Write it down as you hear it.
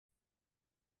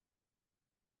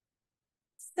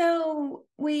So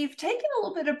we've taken a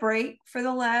little bit of break for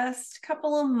the last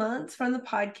couple of months from the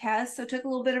podcast. So took a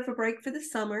little bit of a break for the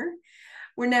summer.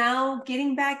 We're now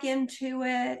getting back into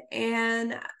it.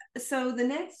 And so the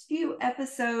next few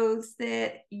episodes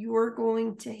that you're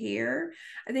going to hear,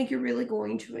 I think you're really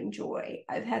going to enjoy.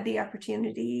 I've had the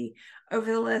opportunity over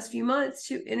the last few months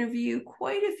to interview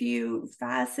quite a few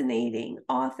fascinating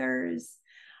authors,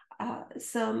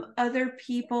 some other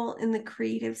people in the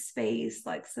creative space,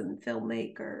 like some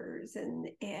filmmakers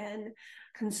and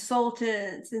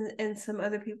consultants and some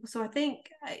other people. So I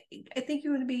think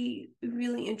you're going to be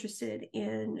really interested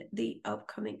in the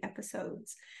upcoming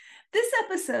episodes. This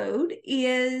episode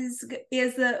is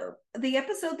the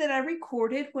episode that I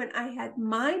recorded when I had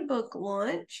my book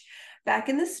launch back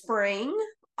in the spring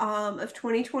of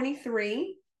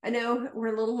 2023. I know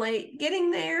we're a little late getting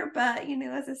there, but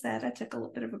as I said, I took a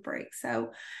little bit of a break.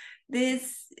 So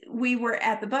we were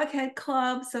at the Buckhead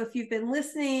Club. So if you've been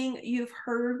listening, you've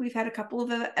heard we've had a couple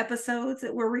of episodes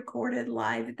that were recorded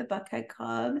live at the Buckhead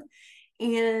Club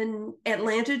in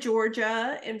Atlanta,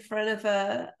 Georgia, in front of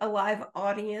a live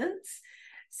audience.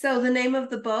 So the name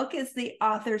of the book is The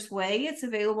Author's Way. It's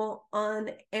available on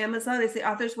Amazon. It's The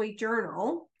Author's Way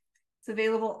Journal. It's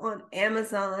available on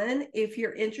Amazon if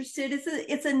you're interested.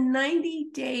 It's a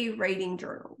 90-day writing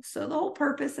journal. So the whole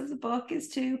purpose of the book is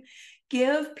to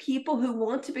give people who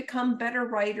want to become better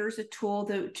writers a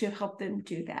tool to help them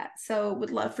do that. So would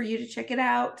love for you to check it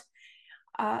out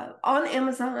on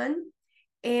Amazon.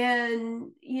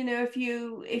 And if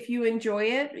you enjoy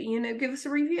it, give us a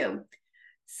review.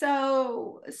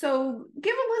 So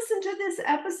give a listen to this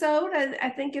episode. I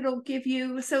think it'll give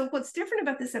you. So what's different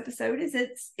about this episode is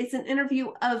it's an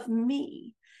interview of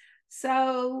me.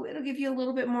 So it'll give you a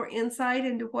little bit more insight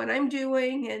into what I'm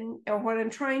doing or what I'm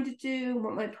trying to do,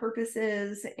 what my purpose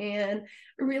is. And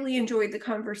I really enjoyed the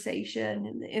conversation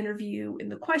and the interview and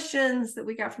the questions that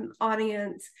we got from the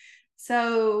audience.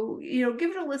 So,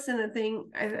 give it a listen.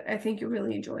 I think you'll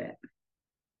really enjoy it.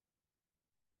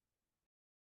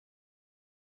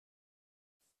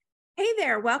 Hey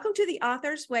there, welcome to the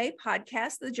Author's Way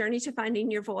podcast, The Journey to Finding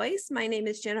Your Voice. My name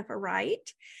is Jennifer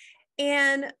Wright,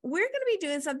 and we're going to be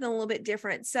doing something a little bit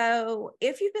different. So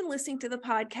if you've been listening to the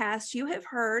podcast, you have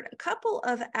heard a couple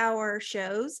of our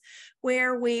shows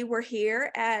where we were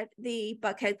here at the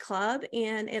Buckhead Club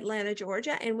in Atlanta,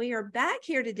 Georgia, and we are back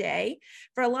here today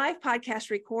for a live podcast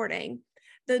recording.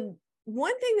 The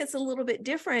one thing that's a little bit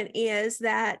different is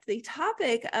that the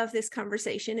topic of this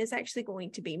conversation is actually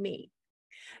going to be me.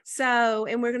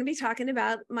 And we're going to be talking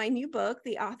about my new book,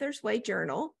 The Author's Way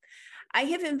Journal. I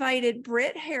have invited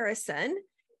Britt Harrison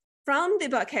from the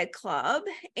Buckhead Club,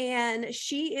 and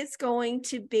she is going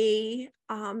to be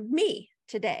me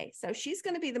today. So she's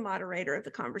going to be the moderator of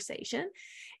the conversation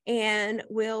and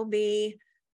will be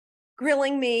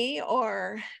grilling me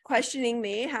or questioning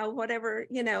me, whatever,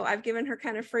 I've given her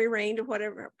kind of free rein to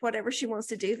whatever she wants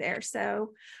to do there.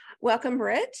 So welcome,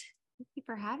 Britt. Thank you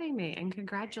for having me, and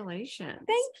congratulations.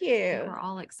 Thank you. We're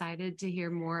all excited to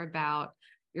hear more about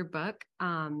your book,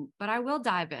 but I will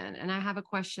dive in. And I have a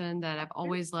question that I've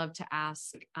always loved to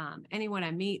ask anyone I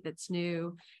meet that's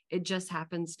new. It just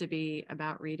happens to be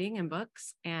about reading and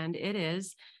books. And it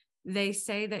is, they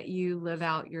say that you live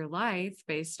out your life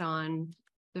based on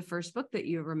the first book that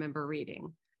you remember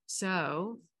reading.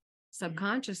 So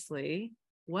subconsciously,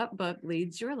 what book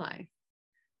leads your life?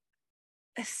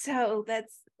 So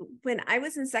that's when I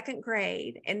was in second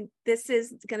grade, and this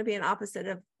is going to be an opposite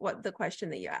of what the question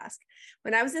that you asked.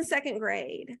 When I was in second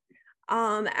grade,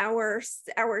 our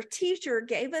teacher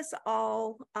gave us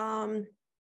all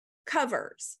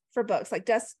covers for books, like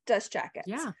dust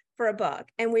jackets for a book,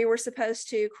 and we were supposed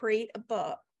to create a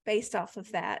book based off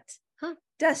of that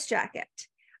dust jacket.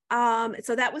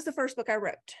 So that was the first book I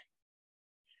wrote.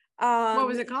 What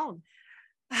was it called?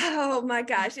 Oh my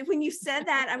gosh. When you said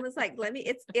that, I was like,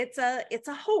 it's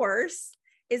a horse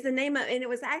is the name of, and it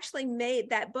was actually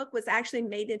that book was actually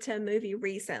made into a movie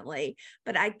recently,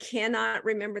 but I cannot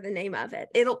remember the name of it.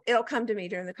 It'll come to me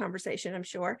during the conversation, I'm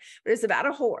sure, but it's about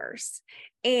a horse.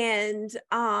 And,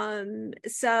 I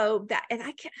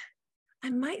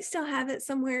might still have it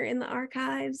somewhere in the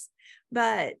archives,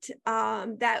 but,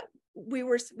 that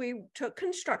we took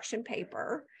construction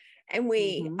paper and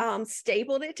we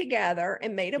stapled it together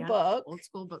and made a book. Old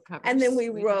school book covers. And then we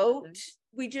wrote,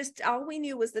 all we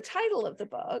knew was the title of the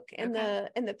book and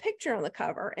the picture on the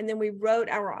cover. And then we wrote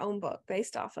our own book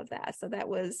based off of that. So that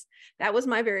was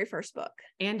my very first book.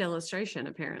 And illustration,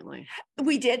 apparently.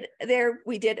 We did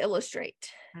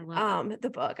illustrate I love the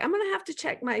book. I'm going to have to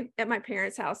check at my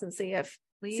parents' house and see if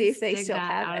Please if they dig still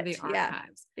that have out of it. the Yeah.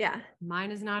 archives. Yeah.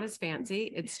 Mine is not as fancy.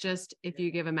 It's just if you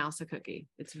give a mouse a cookie.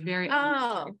 It's very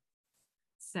Oh,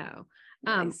 so.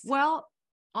 nice. Well,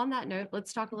 on that note,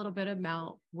 let's talk a little bit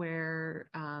about where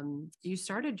you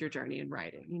started your journey in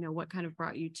writing. You know, what kind of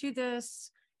brought you to this?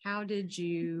 How did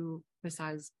you,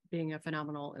 besides being a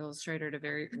phenomenal illustrator at a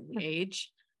very early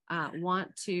age,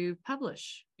 want to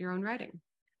publish your own writing?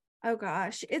 Oh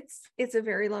gosh, it's a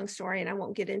very long story and I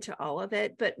won't get into all of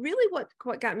it, but really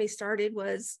what got me started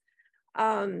was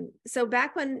so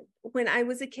back when I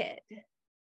was a kid,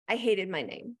 I hated my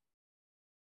name.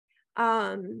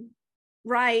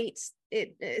 Right,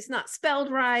 it's not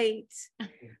spelled right.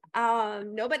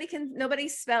 Nobody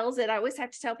spells it. I always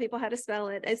have to tell people how to spell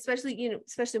it, especially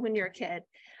when you're a kid.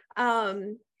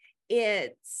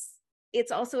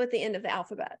 It's also at the end of the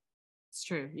alphabet. It's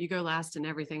true. You go last in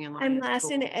everything in life. I'm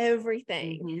last in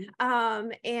everything.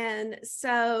 Mhm. And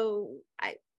so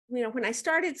when I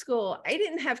started school, I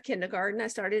didn't have kindergarten. I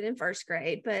started in first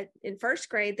grade, but in first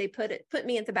grade, they put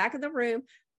me at the back of the room,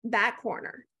 back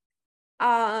corner.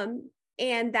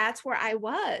 And that's where I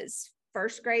was,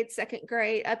 first grade, second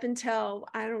grade, up until,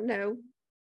 I don't know,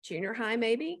 junior high,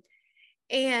 maybe.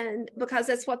 And because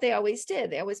that's what they always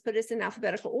did. They always put us in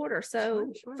alphabetical order.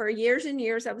 So Sure. for years and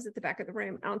years, I was at the back of the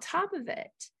room. On top of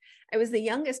it, I was the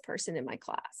youngest person in my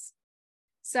class.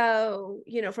 So,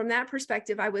 from that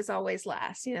perspective, I was always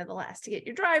last, the last to get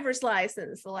your driver's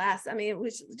license, the last, it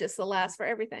was just the last for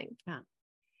everything. Yeah.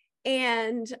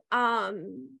 And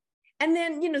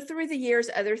then, through the years,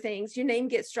 other things, your name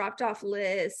gets dropped off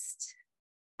list.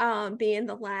 Being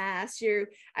the last,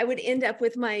 I would end up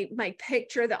with my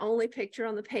picture, the only picture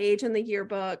on the page in the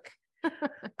yearbook.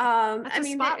 That's a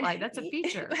spotlight. That's a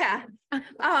feature. Yeah.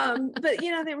 But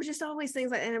there were just always things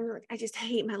like, and I'm like, I just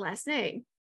hate my last name.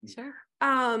 Sure.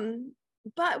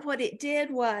 But what it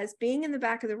did was being in the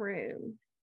back of the room,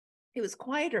 it was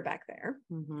quieter back there.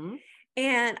 Mm-hmm.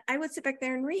 And I would sit back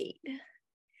there and read.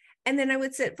 And then I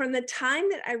would sit from the time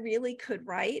that I really could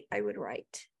write, I would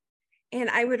write. And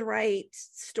I would write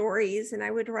stories and I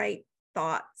would write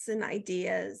thoughts and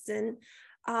ideas. And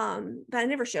but I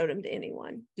never showed them to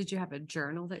anyone. Did you have a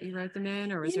journal that you wrote them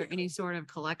in, or was there any sort of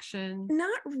collection?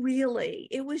 Not really.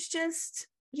 It was just,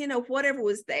 whatever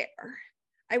was there.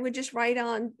 I would just write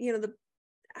on,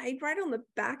 I'd write on the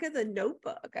back of the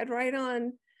notebook. I'd write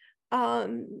on,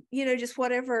 just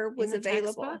whatever was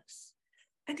available. Textbooks?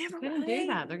 I never couldn't do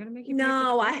that. They're going to make you.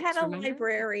 No, I had a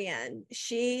librarian.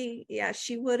 She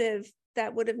would have.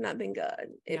 That would have not been good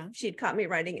if she'd caught me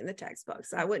writing in the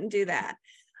textbooks. I wouldn't do that.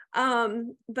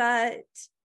 But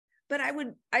I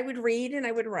would read and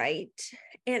I would write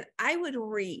and I would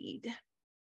read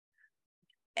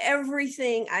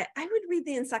everything. I would read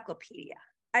the encyclopedia.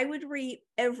 I would read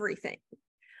everything.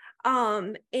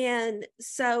 And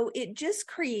so it just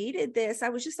created this. I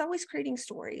was just always creating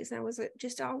stories. I was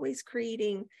just always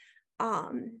creating,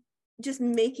 just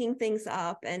making things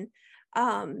up.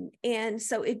 And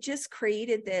so it just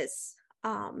created this,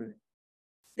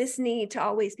 this need to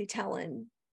always be telling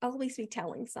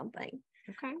something.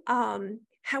 Okay.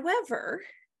 However,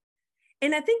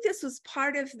 and I think this was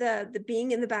part of the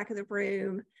being in the back of the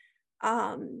room.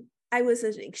 I was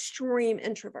an extreme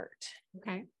introvert.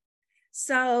 Okay.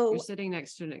 So you're sitting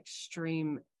next to an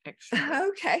extreme extrovert.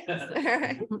 Okay.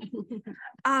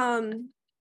 All right.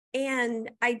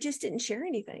 And I just didn't share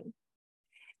anything.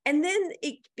 And then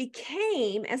it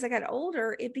became, as I got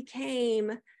older, it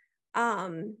became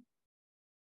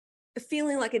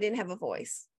feeling like I didn't have a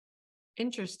voice.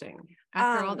 Interesting.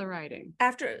 After all the writing.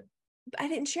 After I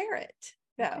didn't share it.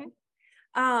 No.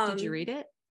 Okay. Did you read it?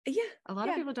 Yeah. A lot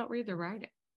of people don't read their writing.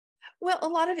 Well, a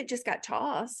lot of it just got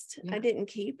tossed. Yeah. I didn't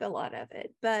keep a lot of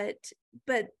it, but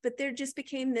there just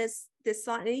became this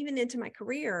thought, and even into my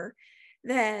career,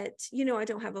 that I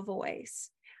don't have a voice.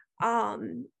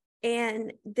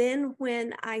 And then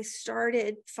when I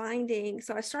started so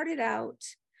I started out,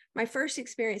 my first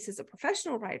experience as a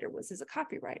professional writer was as a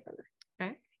copywriter.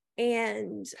 Okay.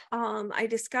 And I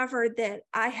discovered that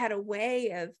I had a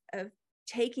way of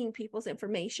taking people's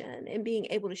information and being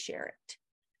able to share it.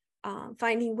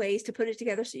 Finding ways to put it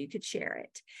together so you could share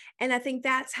it. And I think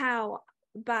that's how,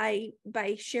 by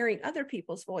sharing other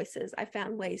people's voices, I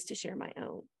found ways to share my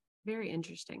own. Very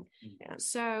interesting. Yeah.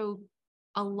 So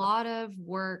a lot of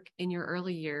work in your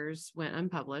early years went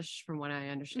unpublished, from what I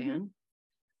understand.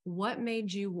 Mm-hmm. What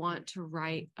made you want to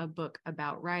write a book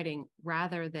about writing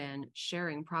rather than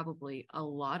sharing probably a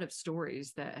lot of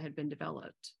stories that had been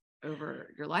developed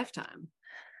over your lifetime?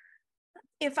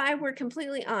 If I were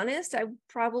completely honest, I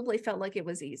probably felt like it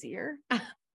was easier.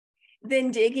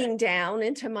 then digging down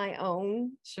into my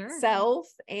own Sure. self,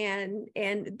 and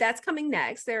that's coming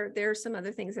next. There are some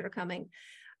other things that are coming.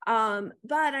 But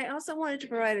I also wanted to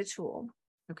provide a tool.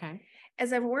 Okay.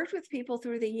 As I've worked with people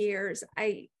through the years,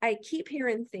 I keep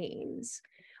hearing themes.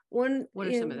 What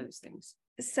are some of those things?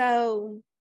 So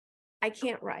I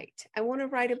can't write. I want to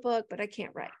write a book, but I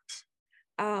can't write.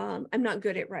 I'm not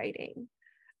good at writing.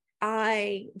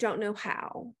 I don't know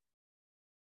how.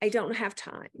 I don't have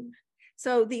time.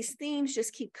 So these themes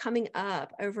just keep coming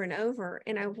up over and over.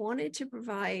 And I wanted to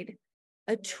provide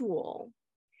a tool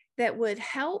that would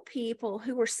help people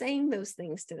who are saying those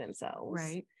things to themselves,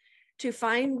 right, to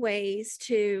find ways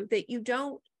that you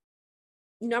don't,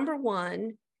 number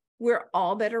one, we're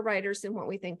all better writers than what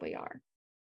we think we are.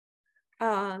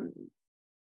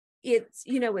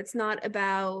 It's not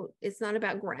about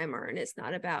grammar, and it's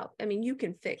not about, I mean, you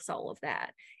can fix all of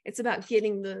that. It's about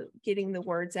getting the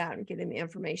words out and getting the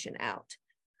information out.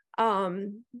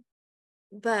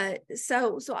 But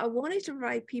so I wanted to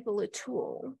provide people a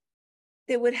tool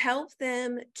that would help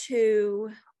them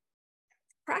to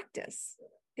practice.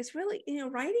 It's really,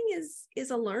 writing is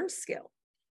a learned skill.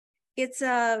 It's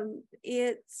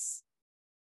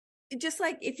just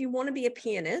like if you want to be a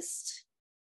pianist,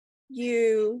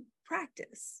 you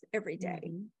practice every day.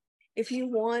 Mm-hmm. If you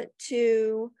want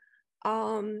to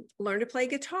learn to play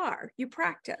guitar, you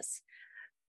practice.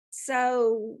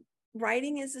 So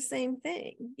writing is the same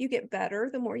thing. You get better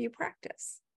the more you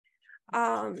practice.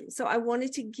 So I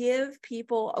wanted to give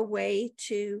people a way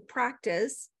to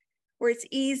practice where it's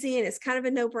easy and it's kind of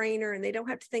a no-brainer, and they don't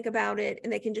have to think about it,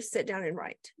 and they can just sit down and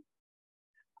write.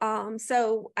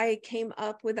 So I came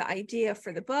up with the idea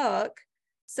for the book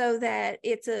so that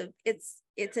it's a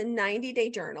 90-day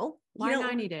journal. Why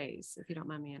 90 days, if you don't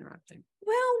mind me interrupting?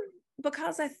 Well,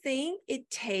 because I think it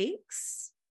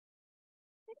takes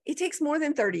more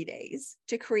than 30 days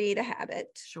to create a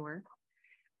habit. Sure.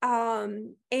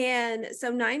 And so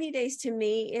 90 days to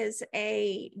me is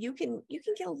you can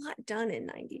get a lot done in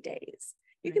 90 days.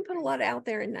 You can put a lot out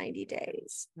there in 90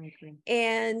 days. Okay.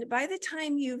 And by the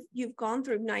time you've gone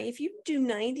through if you do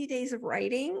 90 days of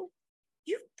writing,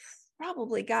 you've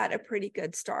probably got a pretty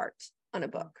good start on a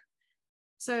book.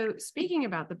 So speaking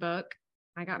about the book,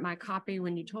 I got my copy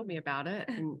when you told me about it,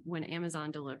 and when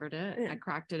Amazon delivered it, I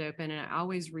cracked it open, and I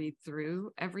always read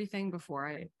through everything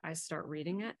before I start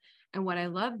reading it. And what I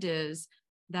loved is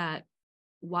that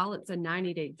while it's a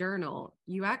 90-day journal,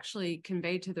 you actually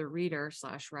convey to the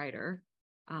reader/writer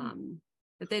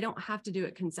that they don't have to do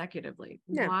it consecutively.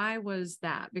 No. Why was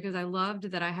that? Because I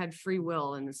loved that I had free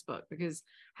will in this book, because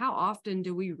how often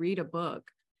do we read a book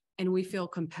and we feel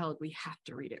compelled we have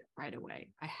to read it right away?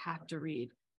 I have to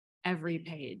read every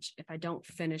page. If I don't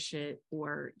finish it,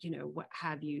 or what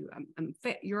have you,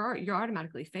 you're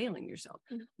automatically failing yourself.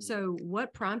 Mm-hmm. So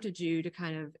what prompted you to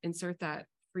kind of insert that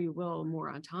free will, more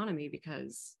autonomy?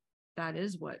 Because that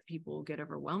is what people get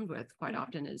overwhelmed with quite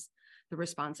often, is the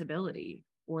responsibility,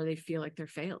 or they feel like they're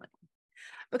failing.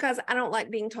 Because I don't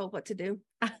like being told what to do.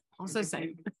 Also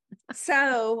same.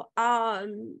 So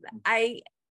I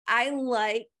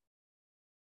like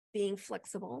being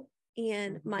flexible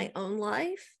in my own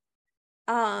life.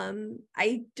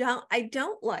 I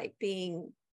don't like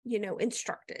being,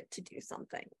 instructed to do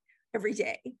something every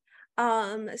day.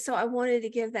 So I wanted to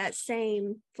give that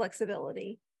same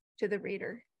flexibility to the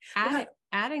reader.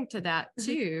 Adding to that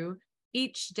too,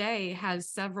 each day has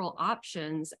several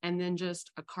options, and then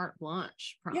just a carte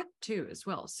blanche prompt too as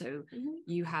well. So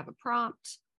you have a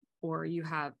prompt, or you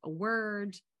have a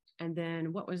word. And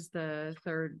then what was the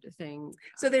third thing?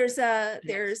 So there's a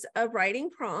writing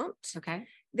prompt. Okay.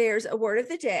 There's a word of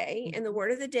the day, and the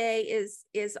word of the day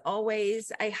is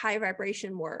always a high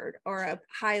vibration word or a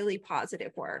highly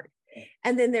positive word.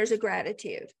 And then there's a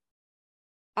gratitude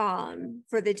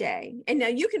for the day. And now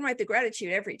you can write the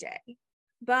gratitude every day,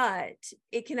 but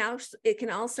it can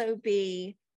also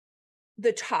be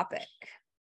the topic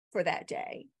for that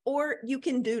day, or you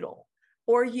can doodle,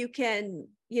 or you can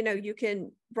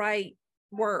write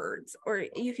words, or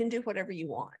you can do whatever you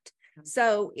want.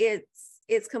 So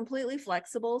it's completely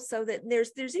flexible, so that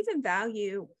there's even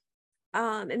value.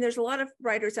 And there's a lot of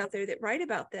writers out there that write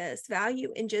about this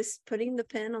value in just putting the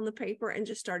pen on the paper and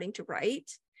just starting to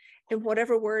write, and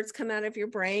whatever words come out of your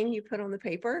brain, you put on the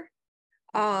paper.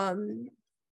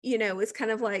 It's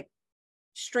kind of like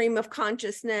stream of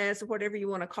consciousness, or whatever you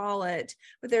want to call it,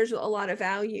 but there's a lot of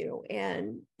value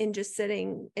in just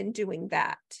sitting and doing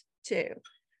that too.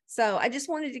 So I just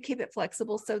wanted to keep it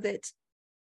flexible, so that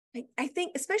I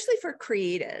think, especially for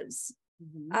creatives,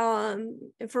 and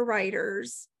for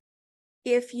writers,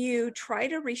 if you try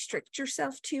to restrict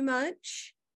yourself too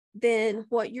much, then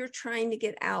what you're trying to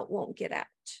get out won't get out.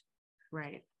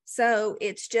 Right. So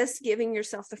it's just giving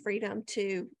yourself the freedom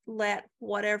to let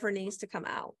whatever needs to come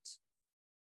out.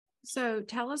 So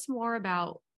tell us more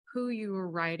about who you were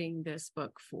writing this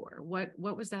book for. What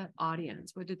was that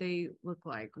audience? What did they look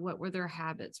like? What were their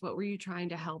habits? What were you trying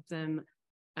to help them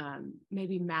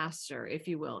maybe master, if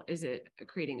you will? Is it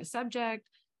creating a subject?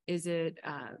 Is it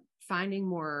finding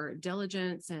more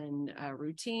diligence and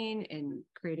routine in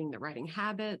creating the writing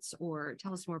habits? Or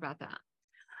tell us more about that.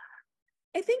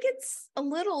 I think it's a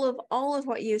little of all of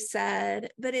what you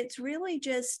said, but it's really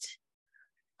just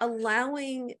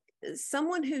allowing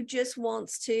someone who just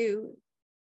wants to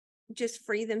just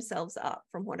free themselves up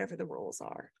from whatever the rules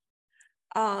are.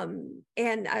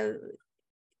 And I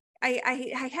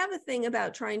have a thing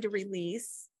about trying to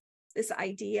release this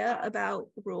idea about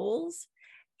rules.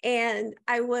 And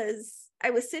I was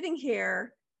sitting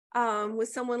here with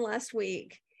someone last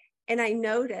week, and I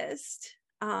noticed,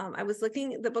 I was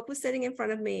looking, the book was sitting in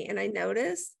front of me, and I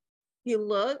noticed, you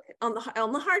look on the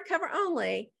hardcover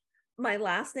only, my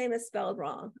last name is spelled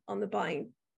wrong on the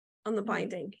binding.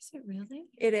 Is it really?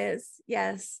 It is.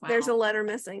 Yes. Wow. There's a letter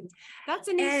missing. That's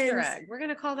an Easter egg. We're going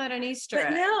to call that an Easter egg.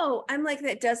 But no, I'm like,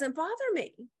 that doesn't bother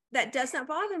me. That does not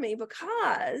bother me,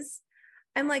 because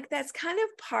I'm like, that's kind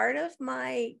of part of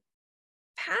my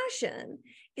passion,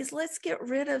 is let's get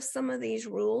rid of some of these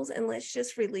rules and let's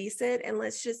just release it, and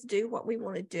let's just do what we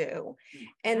want to do,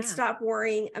 and stop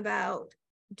worrying about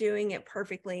doing it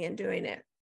perfectly and doing it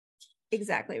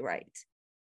exactly right.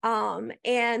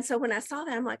 And so when I saw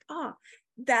that, I'm like, oh,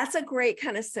 that's a great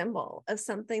kind of symbol of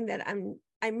something that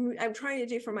I'm trying to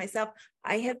do for myself.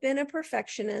 I have been a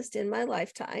perfectionist in my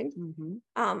lifetime. Mm-hmm.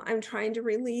 I'm trying to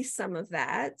release some of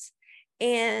that.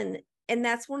 And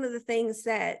that's one of the things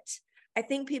that I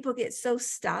think people get so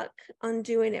stuck on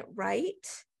doing it right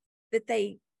that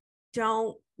they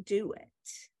don't do it.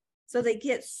 So they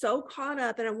get so caught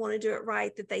up and I want to do it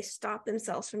right that they stop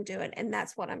themselves from doing it. And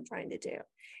that's what I'm trying to do,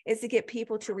 is to get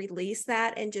people to release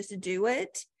that and just do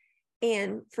it,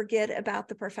 and forget about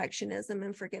the perfectionism,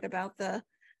 and forget about the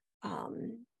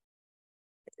and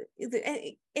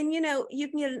you know, you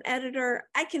can get an editor.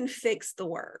 I can fix the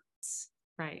words.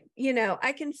 Right. You know,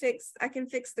 I can fix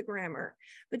the grammar,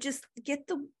 but just get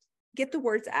the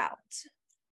words out.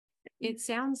 It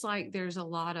sounds like there's a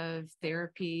lot of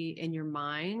therapy in your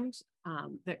mind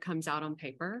that comes out on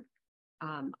paper.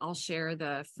 I'll share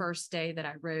the first day that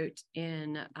I wrote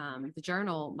in the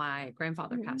journal. My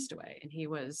grandfather passed away, and he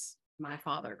was my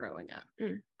father growing up.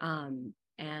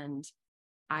 And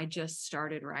I just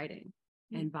started writing.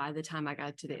 And by the time I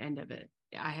got to the end of it,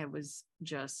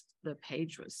 the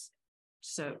page was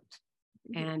soaked,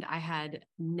 and I had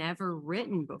never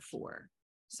written before.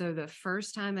 So the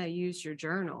first time I used your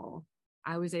journal,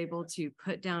 I was able to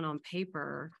put down on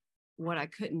paper what I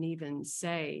couldn't even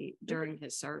say during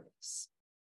his service.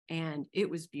 And it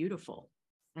was beautiful.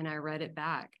 And I read it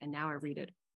back, and now I read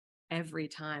it every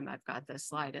time I've got the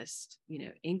slightest,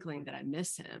 inkling that I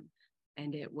miss him.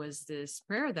 And it was this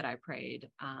prayer that I prayed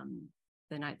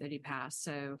the night that he passed.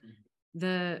 So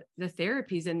the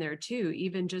therapy's in there too,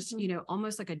 even just,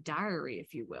 almost like a diary,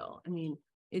 if you will. I mean,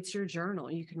 it's your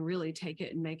journal. You can really take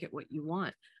it and make it what you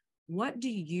want. What do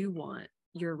you want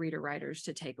your reader writers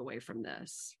to take away from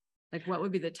this? Like, what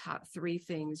would be the top 3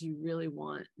 things you really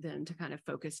want them to kind of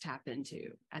tap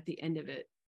into at the end of it?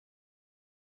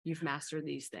 You've mastered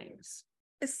these things.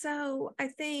 So I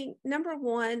think number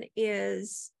 1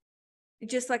 is,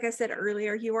 just like I said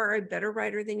earlier, you are a better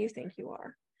writer than you think you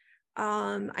are.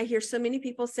 I hear so many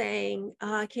people saying,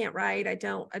 I can't write. I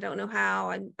don't know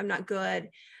how. I'm not good.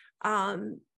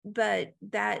 But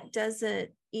that doesn't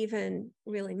even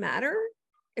really matter.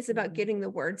 It's about getting the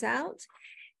words out.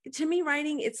 To me,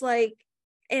 writing, it's like,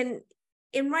 and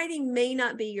writing may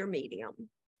not be your medium.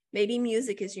 Maybe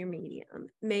music is your medium.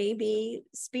 Maybe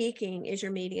speaking is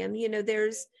your medium.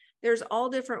 There's all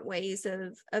different ways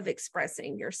of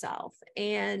expressing yourself,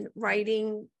 and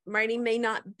writing may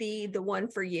not be the one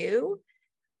for you.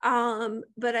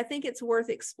 But I think it's worth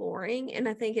exploring. And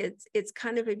I think it's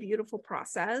kind of a beautiful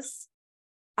process.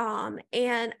 And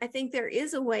I think there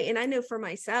is a way, and I know for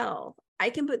myself, I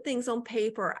can put things on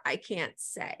paper I can't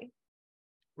say.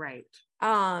 Right.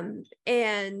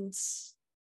 And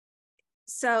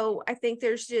so I think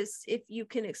there's just, if you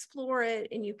can explore it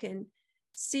and you can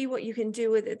see what you can do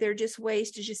with it, there are just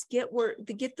ways to just get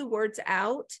the words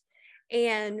out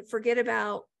and forget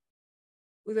about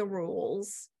the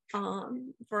rules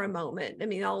for a moment. I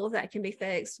mean, all of that can be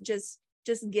fixed. Just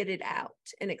get it out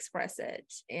and express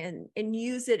it, and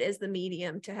use it as the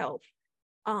medium to help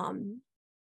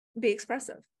be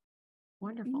expressive.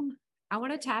 Wonderful. I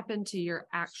want to tap into your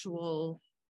actual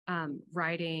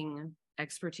writing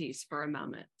expertise for a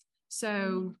moment.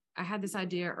 So I had this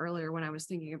idea earlier when I was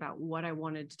thinking about what I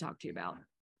wanted to talk to you about.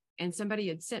 And somebody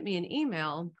had sent me an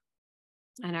email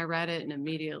and I read it and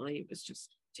immediately it was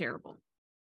just terrible.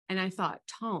 And I thought,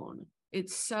 tone.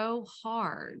 It's so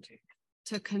hard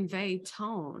to convey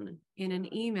tone in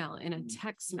an email, in a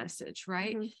text message,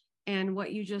 right? Mm-hmm. And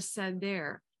what you just said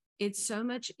there, it's so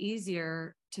much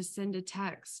easier to send a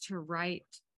text, to write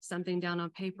something down on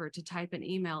paper, to type an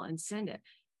email and send it.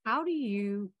 How do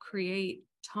you create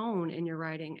tone in your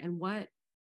writing, and what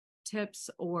tips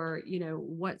or,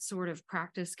 what sort of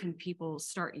practice can people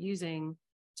start using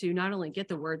to not only get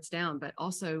the words down, but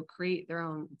also create their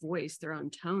own voice, their own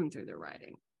tone through their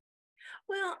writing?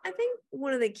 Well, I think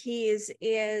one of the keys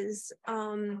is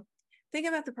think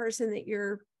about the person that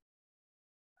you're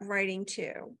writing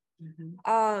to.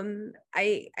 Mm-hmm.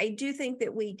 I do think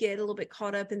that we get a little bit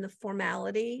caught up in the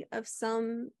formality of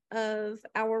some of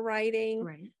our writing,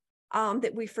 right?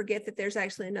 That we forget that there's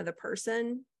actually another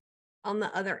person on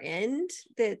the other end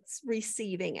that's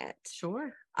receiving it.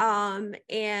 Sure. And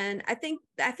I think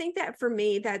that for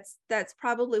me, that's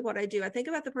probably what I do. I think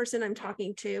about the person I'm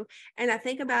talking to, and I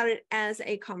think about it as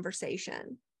a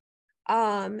conversation.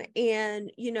 And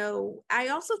I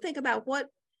also think about what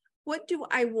do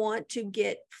I want to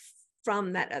get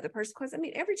from that other person? Because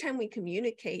every time we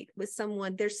communicate with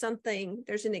someone, there's an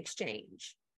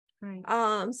exchange.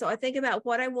 Right. So I think about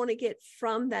what I want to get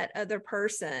from that other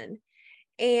person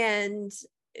and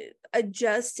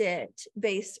adjust it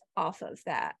based off of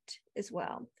that as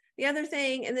well. The other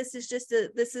thing, and this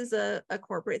is a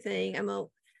corporate thing,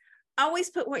 always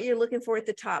put what you're looking for at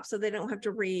the top so they don't have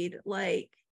to read like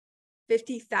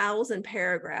 50,000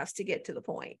 paragraphs to get to the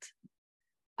point.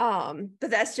 But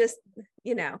that's just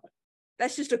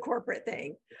a corporate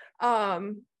thing.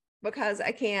 Because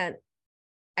I can't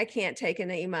take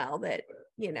an email that,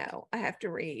 I have to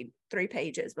read 3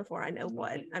 pages before I know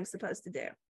what I'm supposed to do.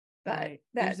 But right.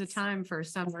 There's a time for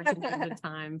summer, a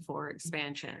time for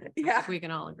expansion. Yeah. I think we can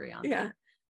all agree on that.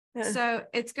 Yeah. So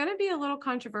it's going to be a little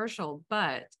controversial,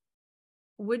 but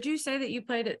would you say that you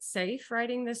played it safe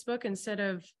writing this book instead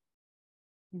of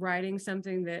writing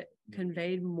something that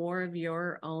conveyed more of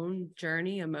your own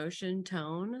journey, emotion,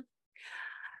 tone?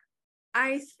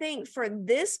 I think for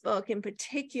this book in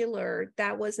particular,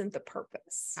 that wasn't the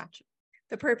purpose. Gotcha.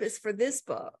 The purpose for this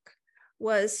book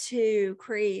was to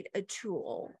create a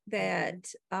tool that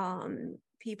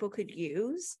people could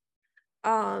use.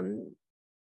 So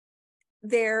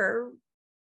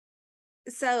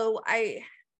I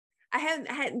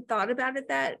hadn't thought about it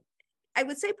that I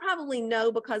would say probably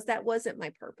no, because that wasn't my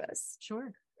purpose.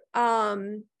 Sure.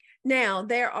 Now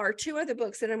there are 2 other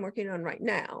books that I'm working on right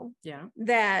now. Yeah.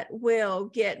 That will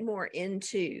get more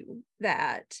into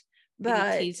that.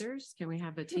 But any teasers? Can we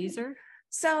have a teaser?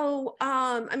 So,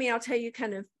 I'll tell you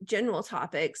kind of general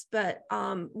topics, but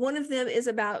one of them is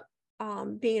about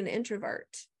being an introvert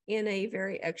in a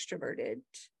very extroverted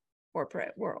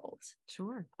corporate world.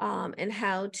 Sure. And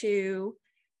how to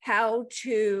kind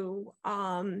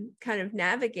of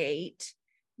navigate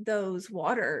those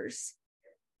waters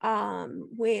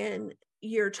when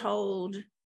you're told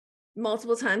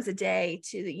multiple times a day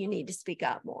that you need to speak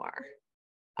up more.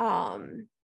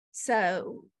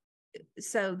 So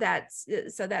that's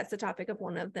the topic of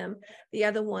one of them. The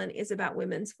other one is about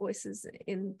women's voices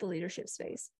in the leadership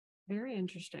space. Very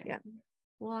interesting. Yeah.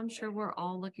 Well, I'm sure we're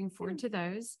all looking forward to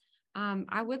those.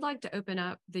 I would like to open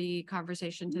up the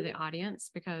conversation to the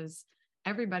audience because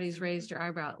everybody's raised your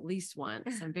eyebrow at least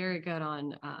once. I'm very good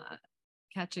on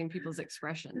catching people's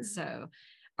expressions. So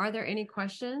are there any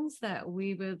questions that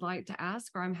we would like to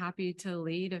ask, or I'm happy to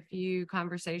lead a few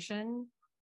conversation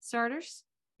starters?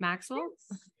 Maxwell?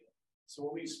 Yes. So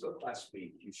when we spoke last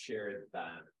week, you shared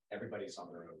that everybody's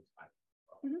on their own time.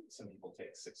 Mm-hmm. Some people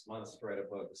take 6 months to write a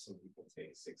book. Some people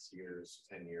take 6 years,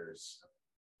 10 years.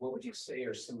 What would you say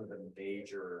are some of the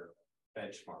major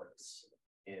benchmarks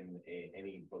in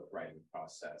any book writing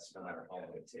process, no matter how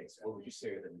long it takes? What would you say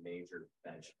are the major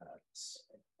benchmarks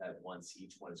that once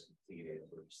each one is completed,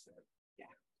 we're just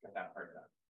got that part done?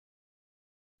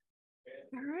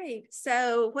 All right.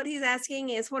 So what he's asking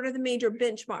is, what are the major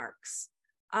benchmarks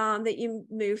that you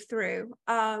move through?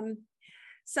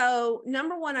 So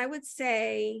number one, I would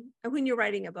say, when you're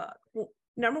writing a book,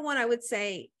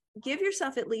 give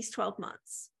yourself at least 12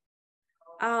 months.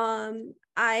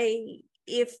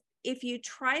 If you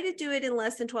try to do it in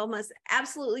less than 12 months,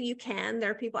 absolutely you can.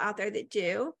 There are people out there that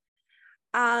do.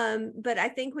 But I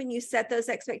think when you set those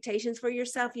expectations for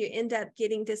yourself, you end up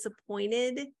getting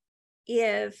disappointed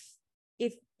if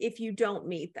if you don't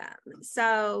meet them.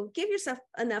 So give yourself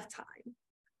enough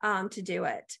time to do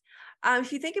it.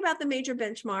 If you think about the major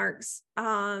benchmarks,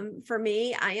 for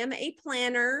me, I am a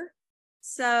planner.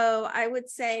 So I would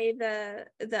say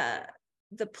the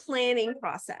planning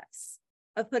process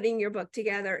of putting your book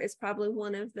together is probably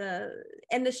one of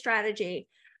and the strategy.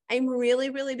 I'm really,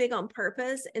 really big on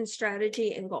purpose and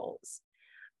strategy and goals.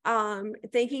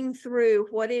 Thinking through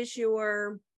what is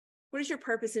your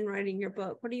purpose in writing your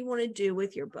book? What do you want to do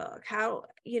with your book? How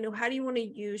do you want to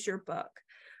use your book?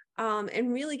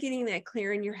 And really getting that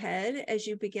clear in your head as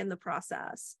you begin the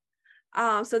process.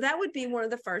 So that would be one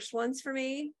of the first ones for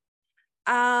me.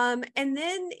 And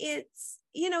then it's,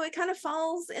 it kind of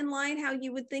falls in line how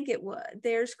you would think it would.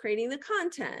 There's creating the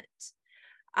content,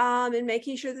 and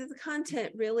making sure that the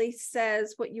content really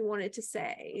says what you want it to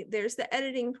say. There's the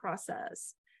editing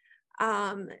process.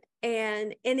 And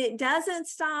it doesn't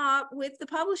stop with the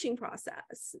publishing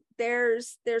process.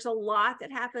 There's a lot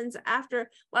that happens after. A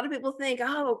lot of people think,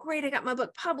 oh, great, I got my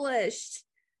book published.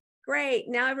 Great.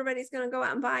 Now everybody's going to go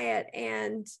out and buy it.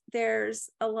 And there's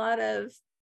a lot of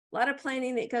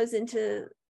planning that goes into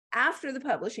after the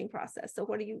publishing process. So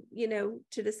what do you,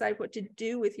 to decide what to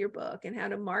do with your book and how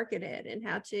to market it and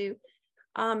how to,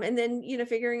 and then,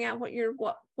 figuring out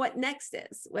what next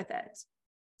is with it.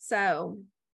 So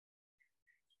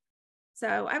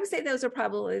I would say those are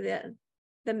probably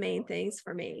the main things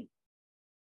for me.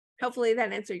 Hopefully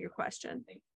that answered your question.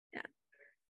 Yeah.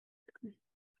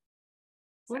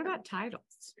 What about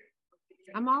titles?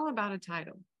 I'm all about a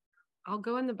title. I'll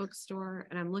go in the bookstore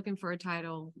and I'm looking for a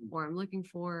title, or I'm looking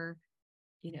for,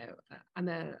 I'm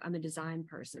a design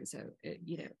person. So,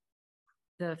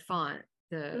 the font,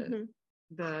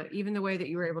 even the way that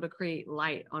you were able to create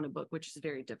light on a book, which is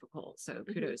very difficult. So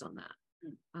kudos on that.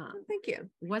 Thank you.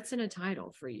 What's in a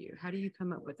title for you? How do you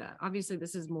come up with that? Obviously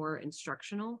this is more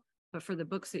instructional, but for the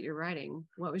books that you're writing,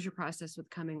 what was your process with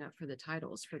coming up for the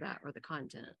titles for that, or the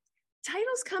content?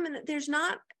 Titles come in, there's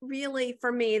not really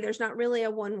a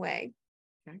one way.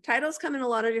 Okay. Titles come from a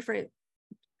lot of different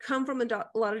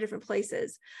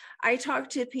places. I talk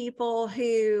to people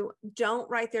who don't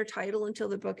write their title until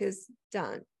the book is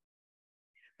done,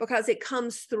 because it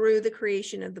comes through the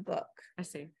creation of the book. I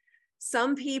see.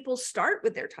 Some people start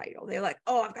with their title. They're like,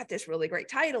 oh, I've got this really great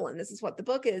title, and this is what the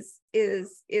book is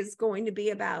going to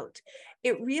be about.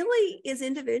 It really is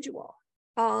individual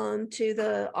to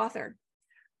the author.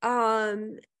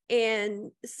 And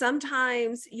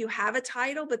sometimes you have a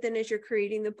title, but then as you're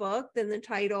creating the book, then the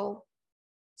title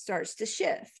starts to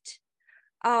shift.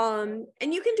 And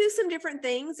you can do some different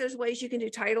things. There's ways you can do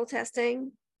title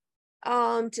testing,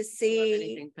 to see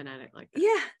anything phonetic like that.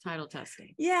 Yeah. Title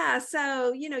testing. Yeah.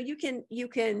 So, you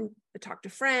can talk to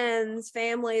friends,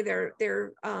 family,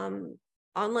 their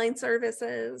online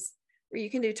services where you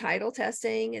can do title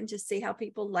testing and just see how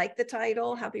people like the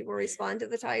title, how people respond to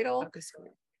the title.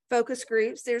 Focus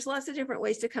groups. There's lots of different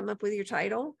ways to come up with your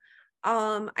title.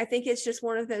 I think it's just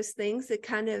one of those things that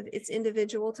it's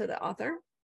individual to the author,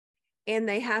 and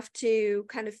they have to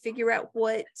kind of figure out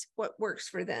what works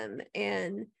for them.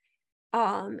 And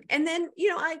then,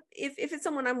 if it's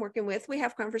someone I'm working with, we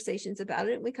have conversations about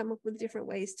it. We come up with different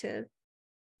ways to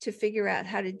figure out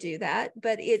how to do that.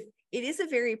 But it is a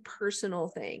very personal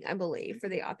thing, I believe, for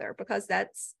the author, because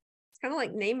it's kind of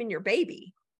like naming your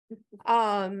baby.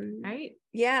 Right.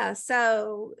 Yeah.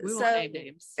 So we won't name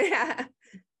names. Yeah.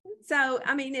 So,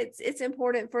 I mean, it's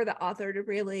important for the author to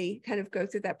really kind of go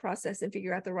through that process and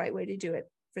figure out the right way to do it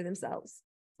for themselves.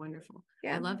 Wonderful.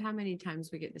 Yeah. I love how many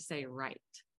times we get to say right.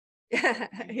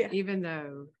 Yeah. Even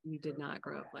though you did not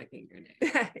grow up liking your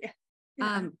name.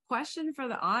 Yeah. Question for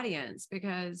the audience,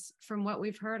 because from what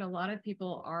we've heard, a lot of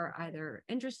people are either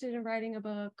interested in writing a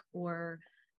book or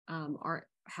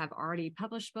have already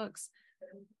published books.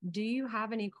 Do you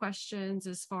have any questions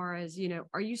as far as,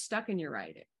 are you stuck in your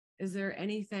writing? Is there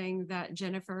anything that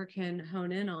Jennifer can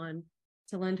hone in on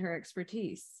to lend her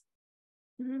expertise?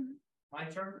 Mm-hmm. My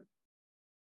turn.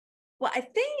 Well, I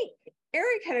think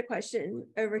Eric had a question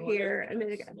over here a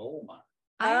minute ago.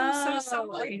 I am so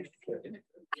sorry.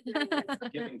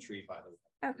 Giving Tree, by the way.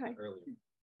 Okay. Earlier.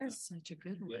 That's such a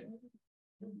good one.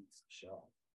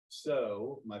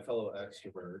 So my fellow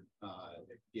extrovert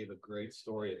gave a great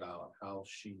story about how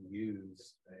she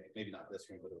used, maybe not this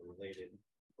one, but a related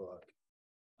book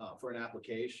for an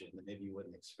application that maybe you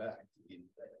wouldn't expect. You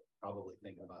probably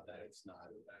thinking about that, it's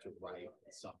not to write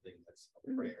something that's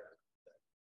a prayer,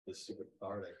 that's super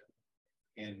cathartic.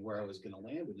 And where I was going to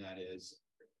land in that is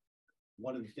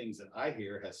one of the things that I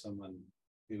hear as someone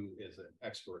who is an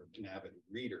expert and avid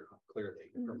reader, clearly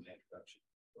from my introduction,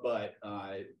 but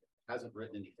hasn't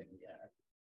written anything yet,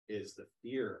 is the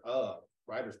fear of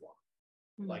writer's block.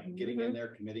 Like getting in there,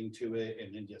 committing to it,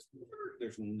 and then just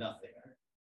there's nothing.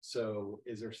 So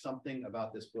is there something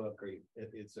about this book, or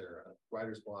is there a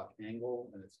writer's block angle?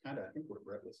 And it's kind of, I think, where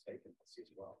Brett was taking this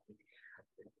as well.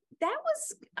 That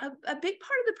was a big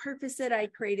part of the purpose that I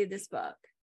created this book,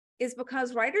 is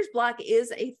because writer's block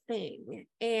is a thing,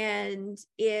 and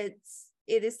it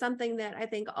is something that I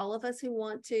think all of us who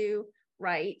want to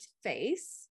write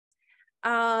face.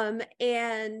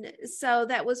 And so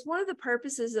that was one of the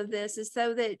purposes of this, is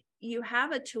so that you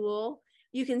have a tool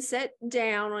you can sit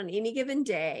down on any given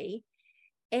day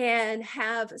and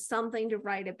have something to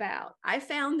write about. I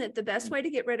found that the best way to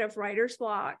get rid of writer's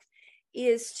block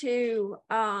is to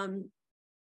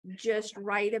just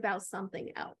write about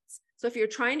something else. So if you're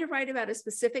trying to write about a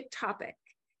specific topic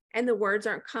and the words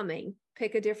aren't coming,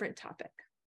 pick a different topic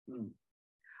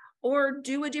or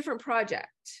do a different project.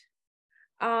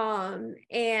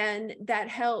 And that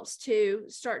helps to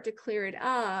start to clear it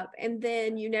up. And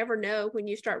then you never know when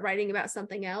you start writing about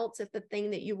something else, if the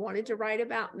thing that you wanted to write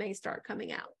about may start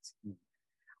coming out.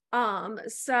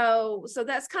 So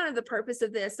that's kind of the purpose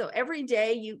of this. So every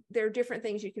day there are different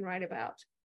things you can write about.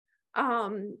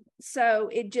 So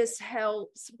it just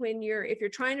helps when if you're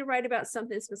trying to write about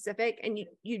something specific, and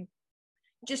you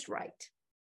just write.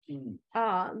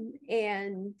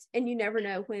 And you never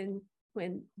know when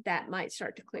that might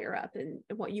start to clear up and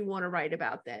what you want to write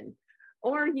about then.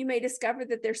 Or you may discover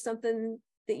that there's something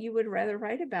that you would rather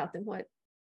write about than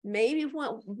maybe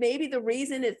the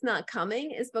reason it's not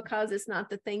coming is because it's not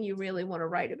the thing you really want to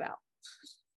write about.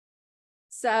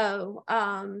 So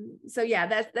yeah,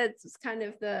 that's kind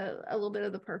of a little bit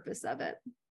of the purpose of it.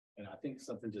 And I think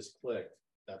something just clicked.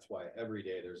 That's why every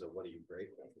day there's a what are you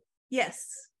grateful for?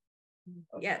 Yes.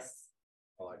 Okay. Yes.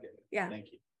 I like it. Yeah.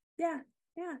 Thank you.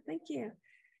 Yeah, thank you.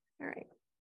 All right,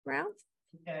 Ralph?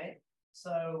 Okay,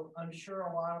 so I'm sure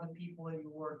a lot of the people that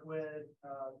you work with,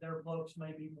 their books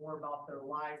may be more about their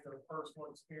life, their personal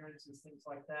experiences, things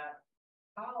like that.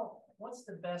 What's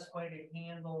the best way to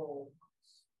handle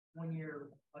when you're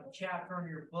a chapter in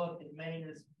your book that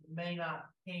may not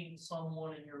paint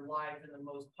someone in your life in the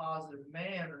most positive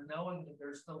manner, knowing that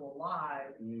they're still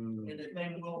alive and that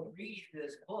they will read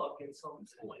this book at some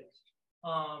point?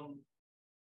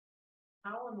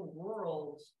 How in the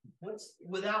world,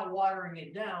 without watering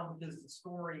it down, because the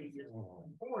story is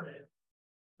important,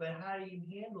 but how do you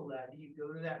handle that? Do you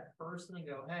go to that person and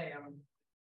go, hey, I'm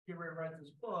getting ready to write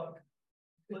this book,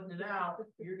 putting it out,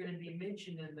 you're going to be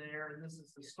mentioned in there, and this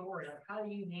is the story. Like, how do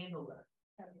you handle that?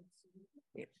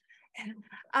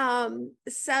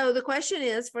 So the question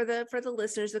is for the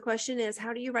listeners, the question is,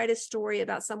 how do you write a story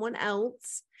about someone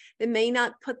else that may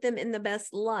not put them in the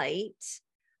best light?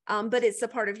 But it's a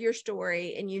part of your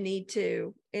story, and you need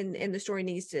to, and the story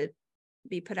needs to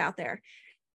be put out there.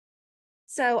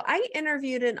 So I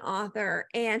interviewed an author,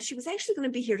 and she was actually going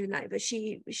to be here tonight, but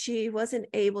she wasn't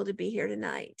able to be here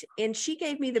tonight. And she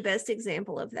gave me the best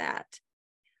example of that.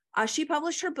 She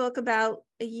published her book about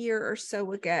a year or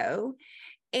so ago,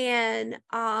 and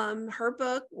her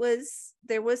book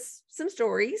there was some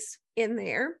stories in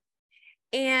there,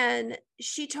 and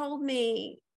she told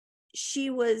me she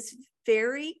was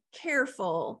very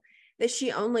careful that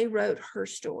she only wrote her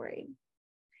story,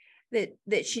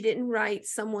 that she didn't write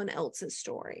someone else's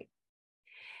story.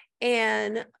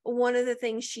 And one of the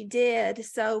things she did,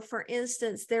 so for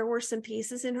instance, there were some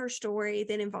pieces in her story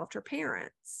that involved her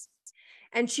parents.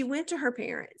 And she went to her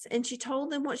parents and she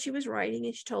told them what she was writing,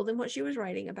 and she told them what she was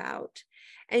writing about.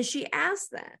 And she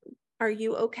asked them, are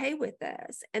you okay with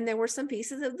this? And there were some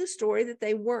pieces of the story that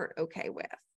they weren't okay with.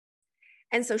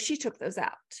 And so she took those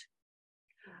out.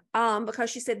 Because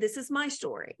she said, this is my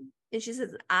story. And she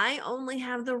says, I only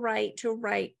have the right to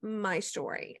write my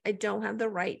story. I don't have the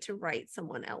right to write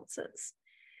someone else's.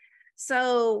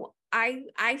 So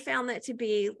I found that to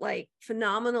be like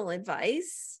phenomenal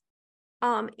advice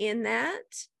in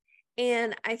that.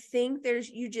 And I think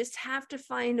you just have to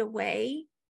find a way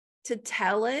to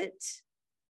tell it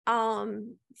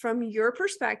from your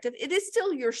perspective. It is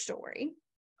still your story.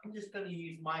 I'm just going to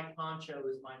use Mike Poncho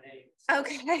as my name.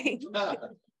 Okay.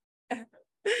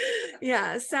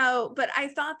 Yeah. So, but I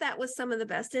thought that was some of the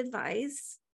best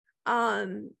advice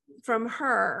from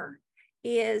her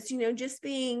is, just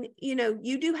being,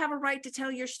 you do have a right to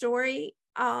tell your story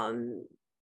in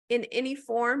any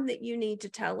form that you need to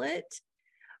tell it.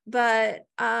 But,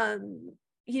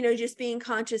 just being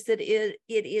conscious that it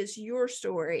is your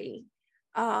story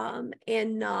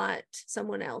and not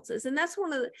someone else's. And that's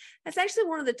actually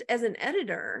one of the, as an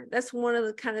editor, that's one of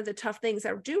the kind of the tough things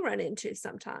I do run into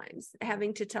sometimes,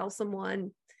 having to tell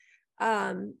someone,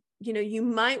 you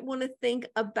might want to think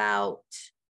about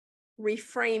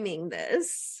reframing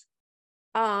this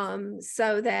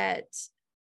so that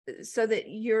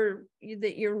you're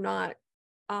not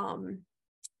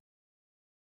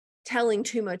telling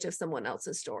too much of someone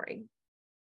else's story.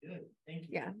 Good, thank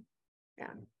you. Yeah.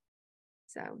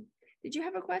 So did you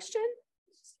have a question?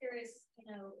 Just curious,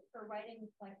 for writing,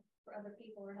 like for other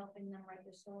people or helping them write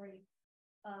their story,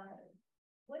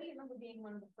 what do you remember being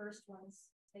one of the first ones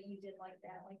that you did like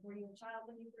that? Like, were you a child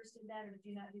when you first did that, or did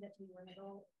you not do that till you were an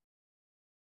adult?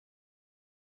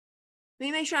 Let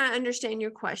me make sure I understand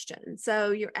your question.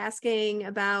 So you're asking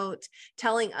about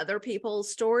telling other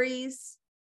people's stories?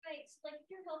 Right. So like if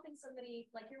you're helping somebody,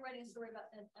 like you're writing a story about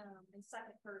in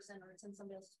second person, or it's in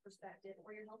somebody else's perspective,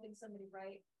 or you're helping somebody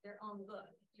write their own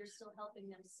book, you're still helping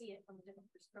them see it from a different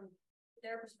from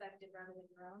their perspective rather than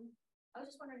your own. I was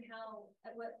just wondering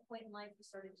at what point in life you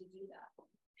started to do that.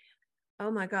 Oh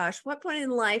my gosh, what point in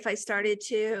life I started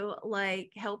to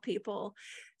like help people.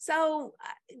 So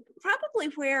probably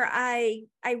where I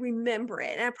remember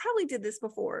it, and I probably did this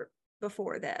before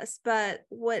this, but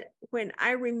when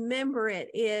I remember it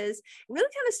is it really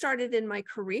kind of started in my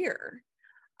career.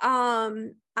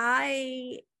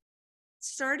 I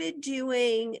started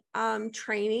doing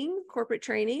corporate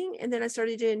training, and then I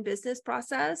started doing business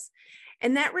process,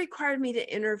 and that required me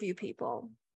to interview people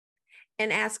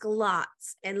and ask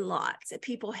lots and lots. And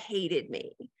people hated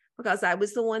me because I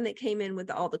was the one that came in with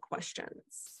all the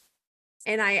questions.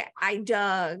 And I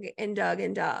dug and dug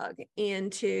and dug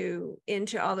into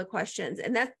all the questions.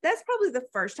 And that's probably the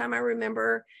first time I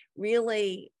remember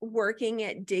really working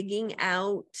at digging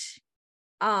out,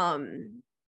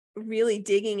 really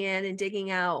digging in and digging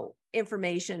out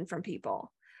information from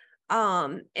people.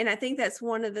 And I think that's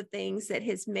one of the things that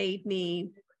has made me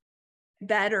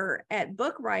better at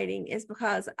book writing, is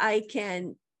because I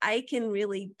can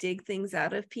really dig things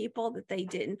out of people that they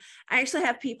didn't. I actually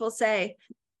have people say,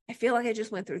 I feel like I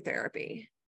just went through therapy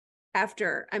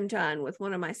after I'm done with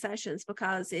one of my sessions,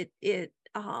 because I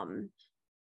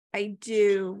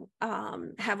do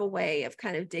have a way of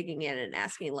kind of digging in and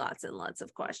asking lots and lots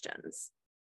of questions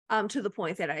to the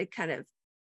point that I kind of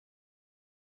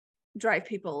drive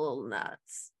people a little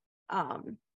nuts.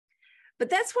 But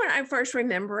that's when I first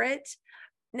remember it.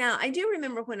 Now, I do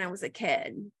remember when I was a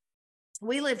kid,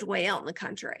 we lived way out in the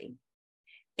country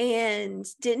and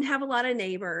didn't have a lot of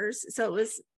neighbors. So it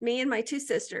was me and my two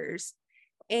sisters.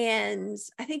 And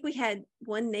I think we had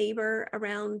one neighbor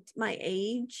around my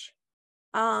age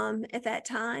at that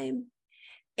time.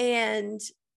 And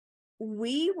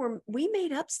we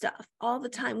made up stuff all the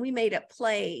time. We made up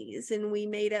plays, and we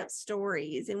made up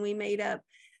stories, and we made up.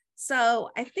 So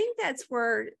I think that's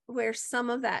where some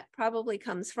of that probably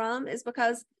comes from, is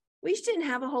because we just didn't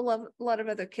have a whole lot of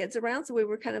other kids around. So we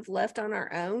were kind of left on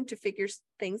our own to figure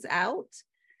things out.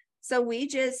 So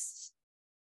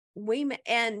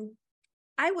and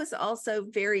I was also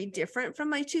very different from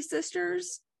my two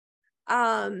sisters.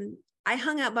 I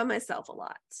hung out by myself a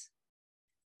lot.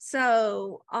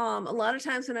 So a lot of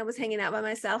times when I was hanging out by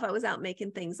myself, I was out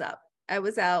making things up. I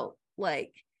was out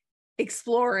like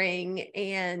exploring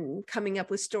and coming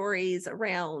up with stories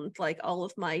around like all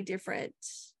of my different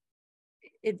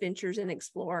adventures and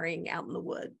exploring out in the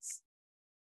woods.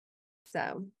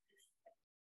 So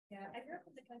yeah, I grew up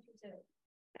in the country too.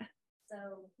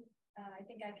 So I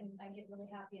think I get really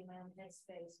happy in my own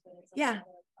headspace, but it's a lot of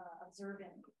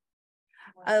observing.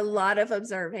 A lot of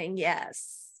observing.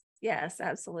 Yes,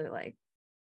 absolutely.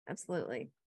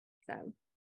 So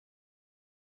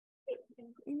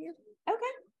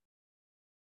okay.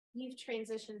 You've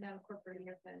transitioned out of corporate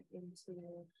America into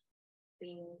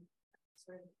being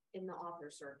sort of in the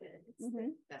author circuit. It's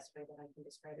the best way that I can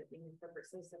describe it, being in corporate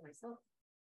citizen myself.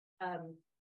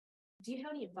 Do you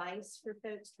have any advice for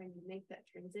folks trying to make that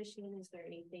transition? Is there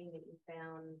anything that you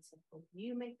found to help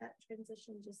you make that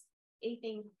transition? Just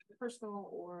anything personal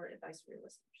or advice for your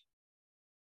listeners?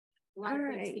 A lot of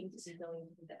folks seem to be going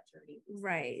through that journey.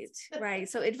 Right.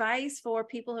 So advice for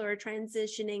people who are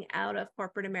transitioning out of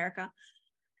corporate America.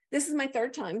 This is my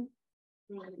third time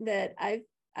that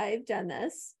I've done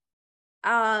this.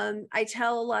 I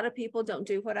tell a lot of people, don't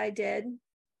do what I did,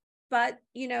 but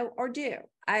or do.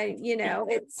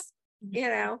 It's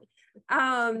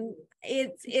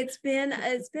been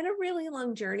a really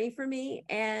long journey for me,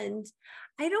 and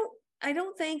I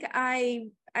don't think I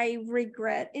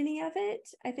regret any of it.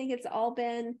 I think it's all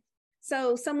been.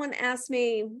 So someone asked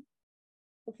me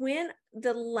when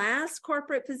the last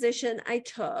corporate position I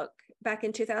took back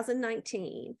in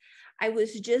 2019, I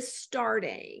was just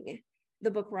starting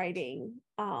the book writing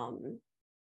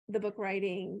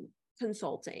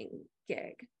consulting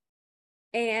gig.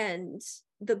 And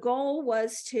the goal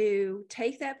was to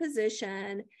take that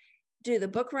position do the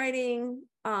book writing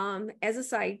as a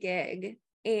side gig,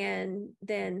 and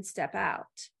then step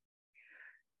out.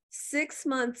 6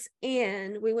 months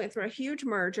in, we went through a huge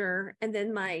merger, and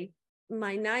then my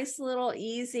nice little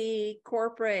easy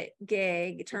corporate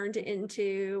gig turned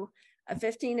into a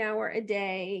 15-hour a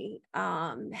day,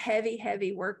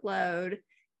 heavy workload,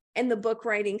 and the book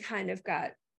writing kind of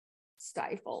got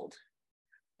stifled.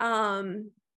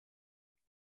 And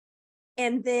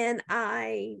then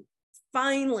I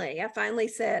finally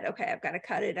said, okay, I've got to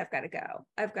cut it. I've got to go.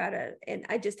 And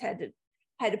I just had to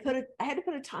put a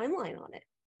timeline on it.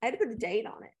 I had to put a date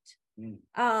on it.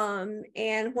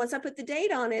 And once I put the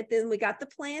date on it, then we got the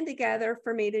plan together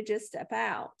for me to just step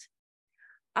out.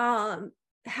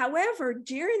 However,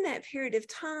 during that period of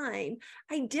time,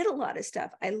 I did a lot of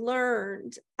stuff. I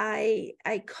learned, I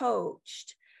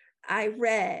coached, I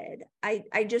read,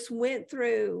 I just went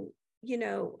through,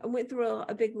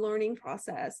 a big learning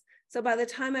process. So by the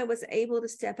time I was able to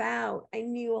step out, I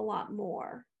knew a lot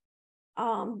more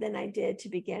than I did to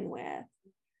begin with.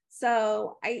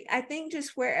 So I think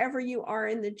just wherever you are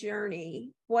in the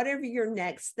journey, whatever your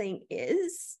next thing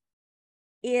is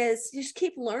just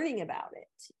keep learning about it.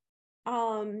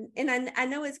 And I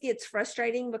know it gets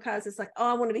frustrating because it's like,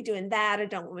 oh, I want to be doing that. I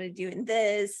don't want to be doing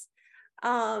this.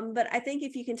 But I think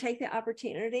if you can take the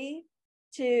opportunity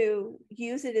to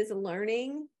use it as a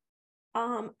learning,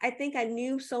 I think I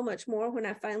knew so much more when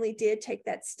I finally did take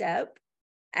that step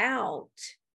out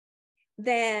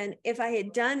than if I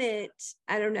had done it,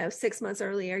 I don't know, 6 months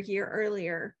earlier, a year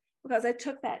earlier, because I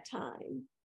took that time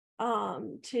as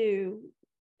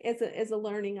a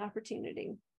learning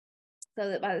opportunity, so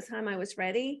that by the time I was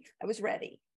ready, I was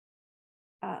ready.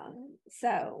 And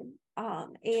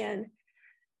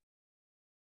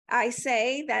I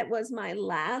say that was my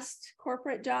last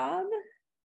corporate job,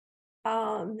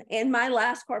 and my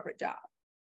last corporate job.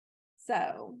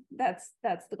 So that's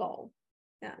the goal.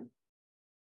 Yeah.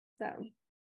 So,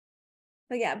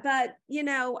 but I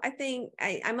think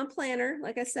I'm a planner.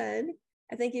 Like I said,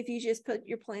 I think if you just put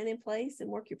your plan in place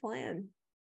and work your plan,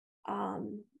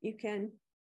 you can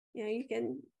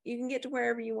get to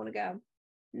wherever you want to go.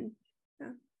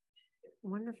 Yeah.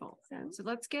 Wonderful. So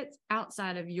let's get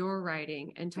outside of your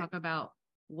writing and talk about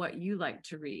what you like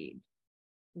to read.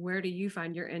 Where do you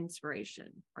find your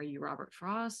inspiration? Are you Robert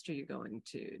Frost? Are you going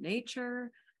to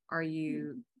nature? Are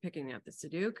you picking up the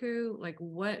Sudoku? Like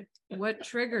what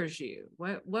triggers you?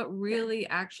 What really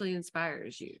actually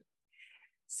inspires you?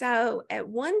 So at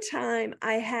one time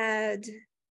I had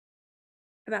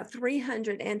about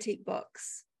 300 antique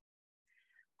books.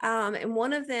 And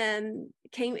one of them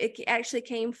actually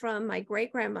came from my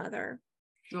great-grandmother.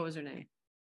 What was her name?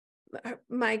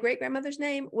 My great-grandmother's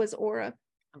name was Ora.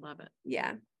 I love it.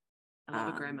 Yeah. I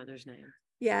love a grandmother's name.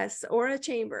 Yes, Ora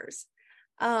Chambers.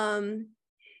 I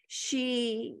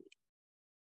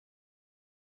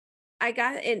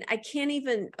can't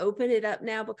even open it up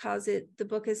now because the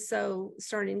book is so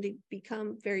starting to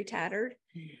become very tattered.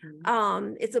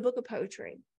 Mm-hmm. It's a book of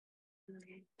poetry.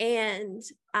 And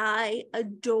I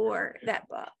adore that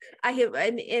book.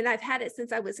 I've had it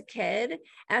since I was a kid,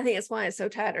 and I think that's why it's so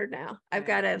tattered now. I've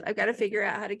got to figure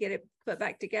out how to get it put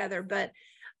back together. But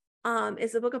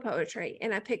it's a book of poetry,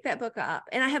 and I picked that book up.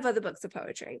 And I have other books of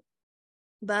poetry,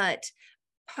 but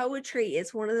poetry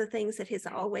is one of the things that has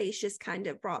always just kind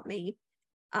of brought me.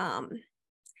 I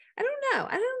don't know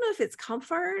if it's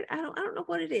comfort. I don't know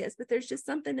what it is, but there's just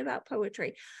something about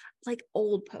poetry, like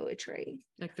old poetry,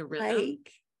 like the rhythm.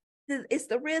 It's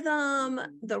the rhythm,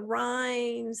 the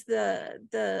rhymes, the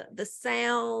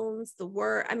sounds, the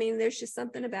word. I mean, there's just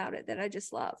something about it that I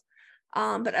just love.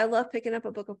 But I love picking up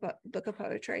a book of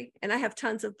poetry, and I have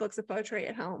tons of books of poetry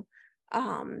at home.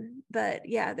 But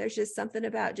yeah, there's just something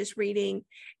about just reading,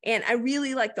 and I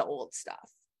really like the old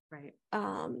stuff. Right.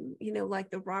 Like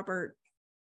the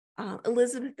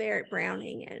Elizabeth Barrett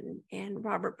Browning and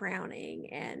Robert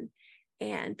Browning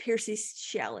and Percy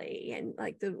Shelley and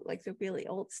like the really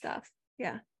old stuff.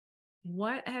 Yeah.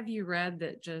 What have you read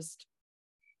that just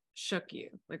shook you?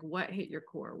 Like what hit your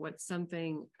core? What's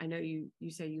something, I know you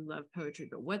say you love poetry,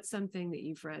 but what's something that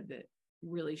you've read that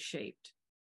really shaped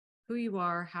who you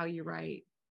are, how you write?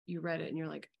 You read it and you're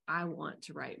like, I want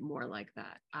to write more like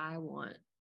that. I want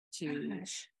to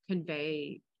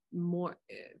convey more,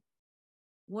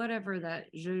 whatever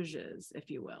that zhuzh is,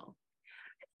 if you will.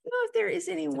 I don't know if there is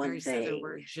any one thing.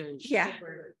 Word, zhuzh. Yeah.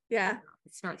 Yeah.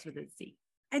 It starts with a Z.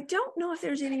 I don't know if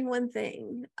there's any one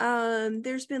thing.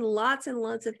 There's been lots and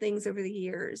lots of things over the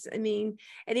years. I mean,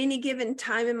 at any given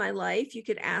time in my life, you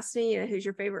could ask me, who's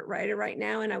your favorite writer right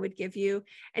now? And I would give you,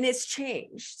 and it's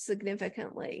changed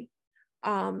significantly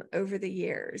over the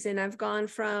years. And I've gone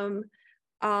from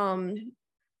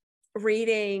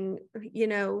reading,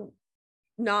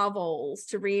 novels,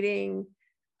 to reading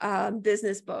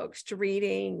business books, to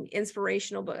reading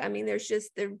inspirational books. I mean,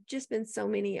 there've just been so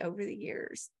many over the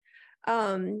years.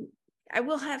 I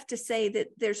will have to say that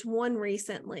there's one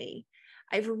recently.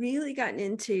 I've really gotten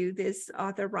into this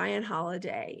author, Ryan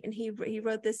Holiday, and he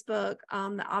wrote this book,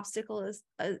 The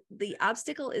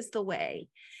Obstacle is the Way.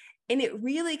 And it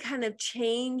really kind of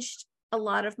changed a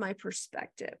lot of my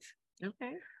perspective.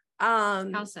 Okay.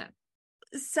 How so?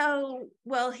 So,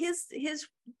 well,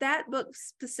 that book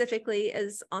specifically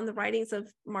is on the writings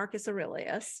of Marcus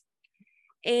Aurelius.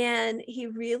 And he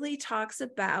really talks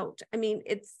about, I mean,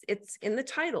 it's in the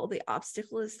title, The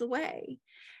Obstacle is the Way,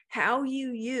 how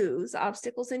you use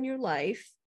obstacles in your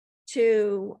life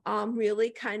to really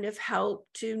kind of help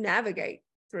to navigate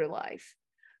through life.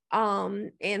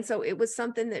 And so it was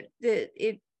something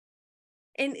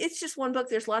and it's just one book.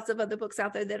 There's lots of other books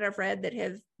out there that I've read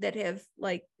that have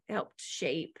like helped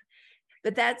shape,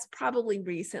 but that's probably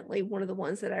recently one of the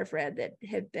ones that I've read that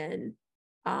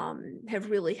have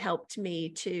really helped me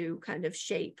to kind of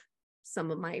shape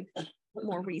some of my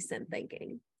more recent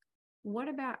thinking. What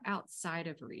about outside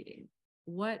of reading?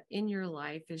 What in your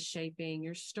life is shaping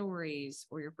your stories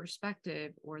or your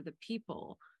perspective or the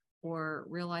people or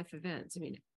real life events? I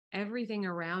mean, everything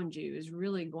around you is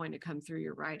really going to come through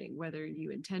your writing, whether you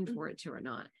intend for it to or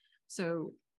not.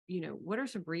 So, what are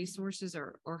some resources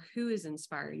or who is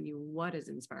inspiring you? What is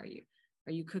inspiring you?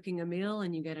 Are you cooking a meal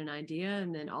and you get an idea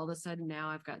and then all of a sudden now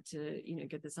I've got to,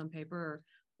 get this on paper,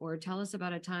 or tell us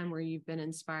about a time where you've been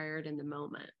inspired in the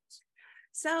moment?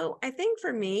 So I think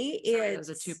for me, Sorry, that was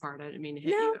a two-part. I didn't mean to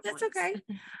hit you at that's once. Okay.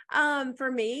 For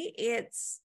me,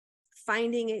 it's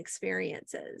finding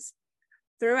experiences.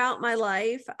 Throughout my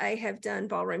life, I have done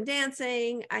ballroom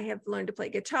dancing. I have learned to play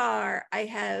guitar. I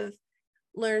have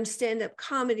learned stand-up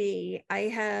comedy. I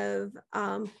have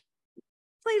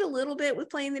played a little bit with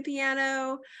playing the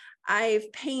piano.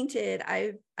 I've painted.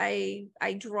 I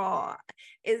draw.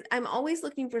 I'm always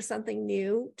looking for something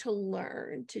new to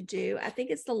learn to do. I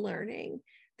think it's the learning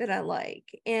that I like.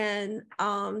 And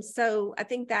so I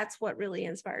think that's what really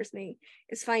inspires me,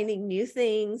 is finding new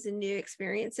things and new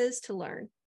experiences to learn.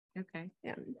 Okay.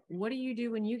 Yeah. What do you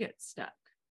do when you get stuck?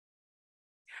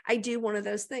 I do one of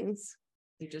those things.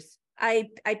 You just I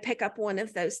pick up one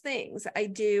of those things. I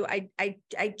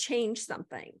change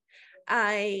something.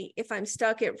 If I'm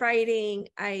stuck at writing,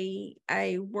 I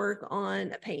work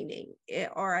on a painting,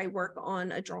 or I work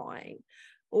on a drawing,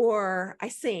 or I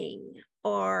sing,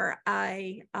 or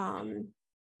I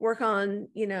work on,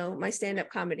 my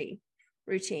stand-up comedy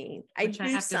routine. I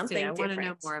do something different. I want to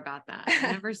know more about that. I've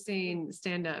never seen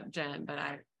stand-up Jen, but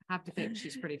I have to think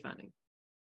she's pretty funny.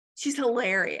 She's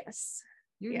hilarious.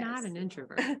 You're not an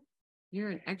introvert. You're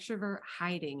an extrovert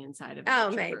hiding inside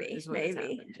of maybe.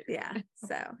 Yeah.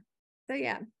 So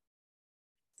yeah,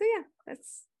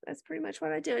 that's pretty much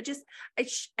what I do.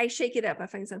 I shake it up. I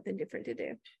find something different to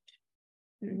do.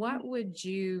 What would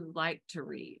you like to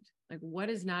read? Like, what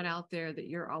is not out there that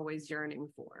you're always yearning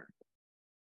for?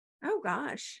 Oh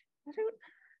gosh,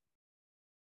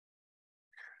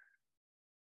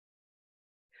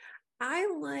 I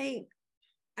like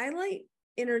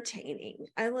entertaining.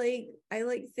 I like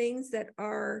things that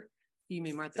are. You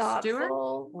mean Martha thoughtful. Stewart,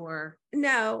 or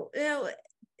no,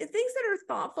 things that are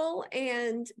thoughtful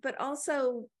but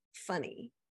also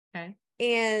funny. Okay.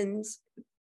 And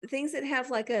things that have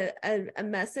like a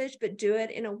message, but do it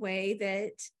in a way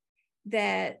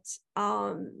that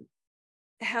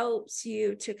helps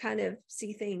you to kind of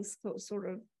see things sort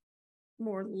of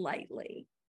more lightly,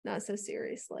 not so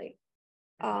seriously.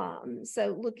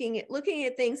 So looking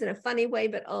at things in a funny way,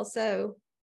 but also,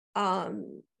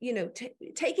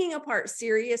 taking apart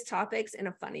serious topics in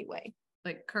a funny way.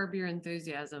 Like Curb Your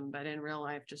Enthusiasm, but in real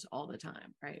life, just all the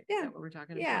time, right? Yeah. Is that what we're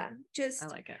talking about? Yeah. Just I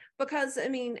like it. Because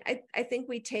I think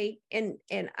we take, and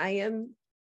I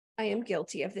am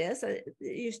guilty of this.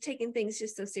 You're taking things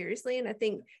just so seriously. And I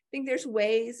think there's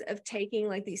ways of taking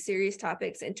like these serious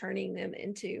topics and turning them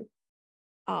into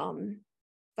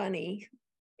funny,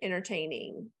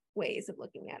 entertaining ways of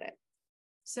looking at it.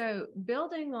 So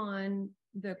building on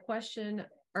the question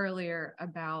earlier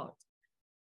about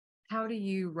how do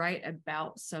you write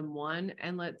about someone,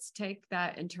 and let's take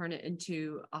that and turn it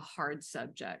into a hard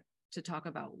subject to talk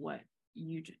about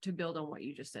to build on what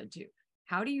you just said too.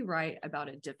 How do you write about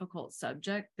a difficult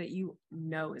subject that you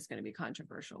know is going to be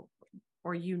controversial,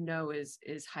 or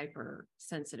is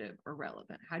hypersensitive or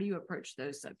relevant? How do you approach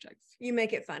those subjects? You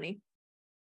make it funny.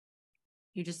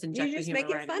 You just make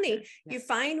it funny. Yeah. You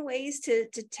find ways to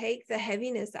take the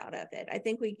heaviness out of it. I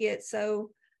think we get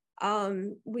so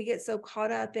we get so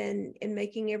caught up in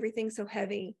making everything so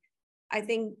heavy. I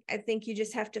think you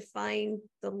just have to find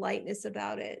the lightness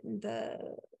about it and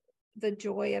the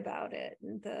joy about it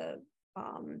and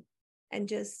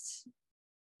just,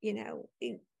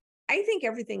 I think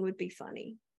everything would be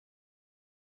funny.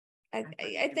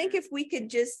 I think if we could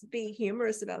just be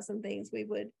humorous about some things, we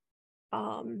would,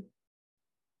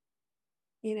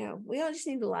 we all just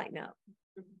need to lighten up.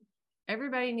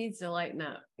 Everybody needs to lighten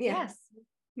up. Yeah.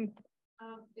 Yes.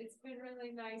 It's been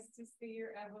really nice to see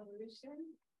your evolution.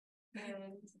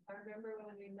 And I remember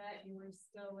when we met, you were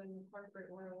still in the corporate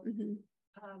world. Mm-hmm.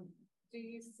 Do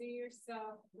you see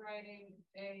yourself writing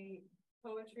a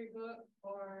poetry book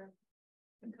or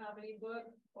a comedy book,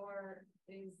 or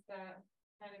is that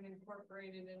kind of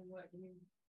incorporated in what you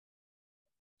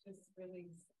just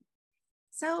released?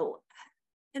 So,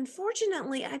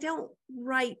 unfortunately, I don't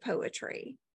write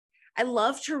poetry. I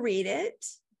love to read it,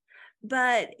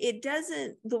 but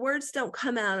the words don't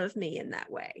come out of me in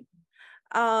that way.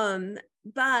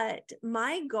 But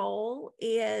my goal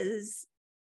is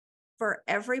for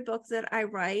every book that I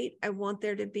write, I want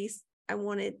it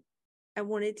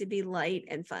to be light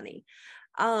and funny.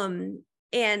 And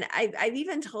I've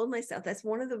even told myself that's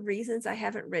one of the reasons I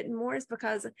haven't written more is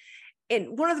because,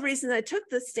 and one of the reasons I took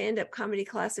the stand-up comedy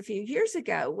class a few years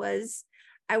ago was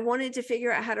I wanted to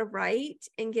figure out how to write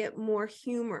and get more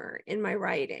humor in my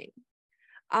writing.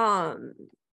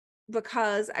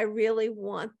 Because I really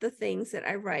want the things that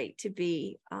I write to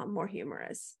be more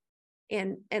humorous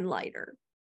and lighter.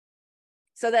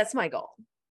 So that's my goal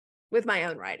with my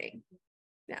own writing.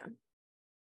 Yeah.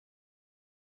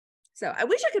 So I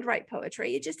wish I could write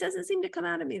poetry. It just doesn't seem to come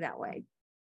out of me that way.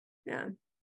 Yeah.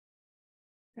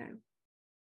 Okay.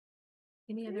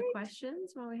 Any other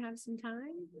questions while we have some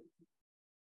time?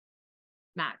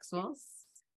 Maxwell.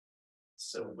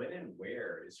 So when and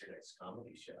where is your next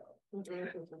comedy show?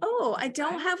 Oh, I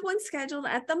don't have one scheduled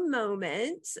at the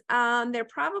moment. There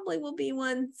probably will be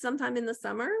one sometime in the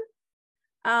summer.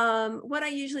 What I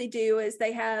usually do is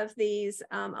they have these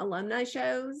alumni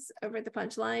shows over at the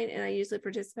Punchline, and I usually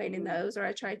participate in those, or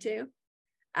I try to.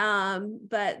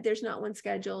 But there's not one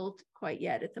scheduled quite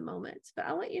yet at the moment, but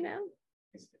I'll let you know.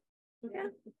 Yeah.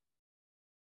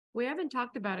 We haven't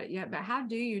talked about it yet, but how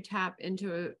do you tap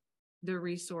into the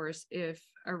resource if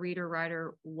a reader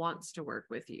writer wants to work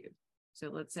with you? So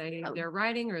let's say they're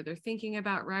writing, or they're thinking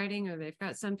about writing, or they've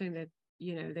got something that,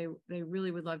 they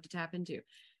really would love to tap into.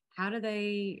 How do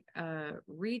they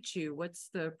reach you? What's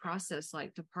the process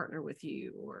like to partner with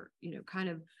you? Or, kind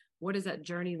of what does that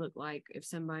journey look like if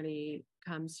somebody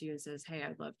comes to you and says, hey,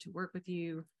 I'd love to work with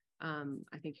you. I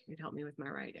think you could help me with my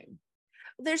writing.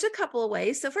 There's a couple of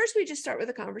ways. So first we just start with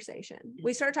a conversation.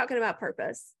 We start talking about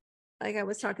purpose, like I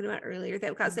was talking about earlier,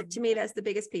 because to me, that's the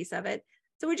biggest piece of it.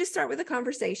 So we just start with a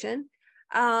conversation.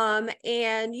 And,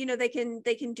 they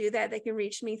can do that. They can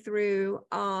reach me through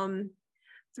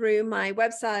my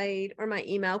website or my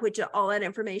email, which all that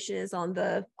information is on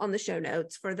the show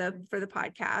notes for the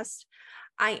podcast.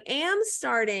 I'm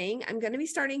going to be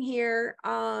starting here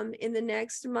in the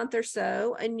next month or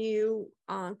so, a new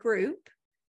group,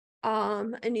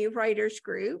 a new writers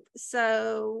group.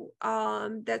 So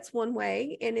that's one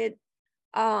way. And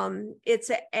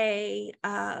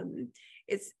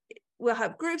we'll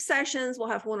have group sessions, we'll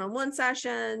have one-on-one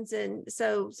sessions. And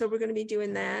so we're going to be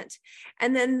doing that.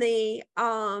 And then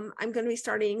I'm going to be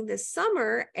starting this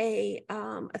summer, a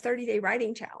 30-day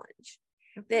writing challenge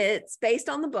that's based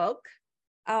on the book.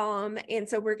 And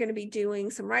so we're going to be doing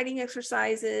some writing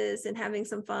exercises and having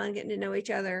some fun, getting to know each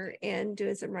other and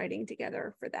doing some writing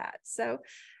together for that. So,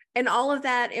 and all of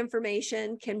that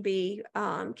information can be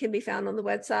found on the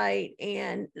website,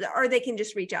 or they can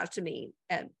just reach out to me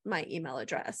at my email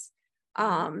address,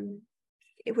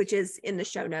 which is in the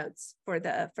show notes for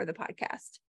the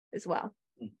podcast as well.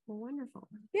 Well, wonderful.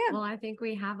 Yeah. Well, I think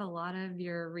we have a lot of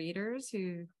your readers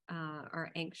who are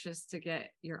anxious to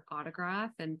get your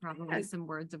autograph and probably some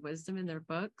words of wisdom in their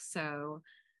book. So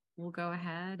we'll go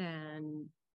ahead and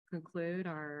conclude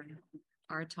our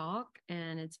talk.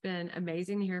 And it's been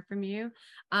amazing to hear from you.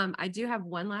 I do have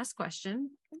one last question.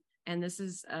 And this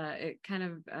is, it kind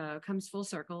of comes full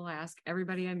circle. I ask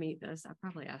everybody I meet this. I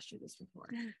probably asked you this before.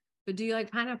 But do you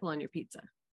like pineapple on your pizza?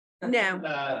 No.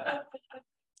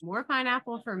 More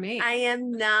pineapple for me. I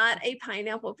am not a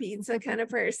pineapple pizza kind of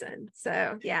person.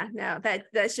 So yeah, no,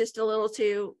 that's just a little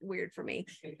too weird for me.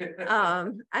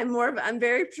 I'm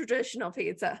very traditional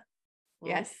pizza. Well,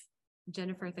 yes.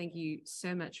 Jennifer, thank you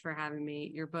so much for having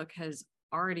me. Your book has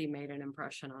already made an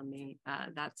impression on me.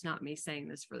 That's not me saying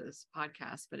this for this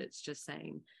podcast, but it's just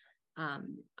saying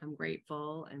I'm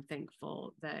grateful and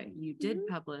thankful that you did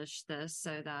publish this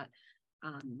so that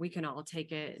we can all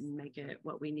take it and make it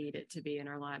what we need it to be in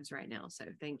our lives right now. So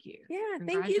thank you. Yeah,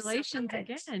 thank you so Congratulations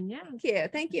much. again. Yeah.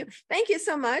 Thank you. Thank you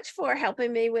so much for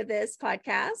helping me with this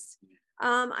podcast.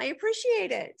 I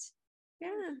appreciate it. Yeah.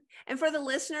 And for the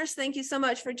listeners, thank you so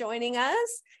much for joining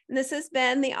us. And this has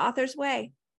been The Author's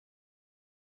Way.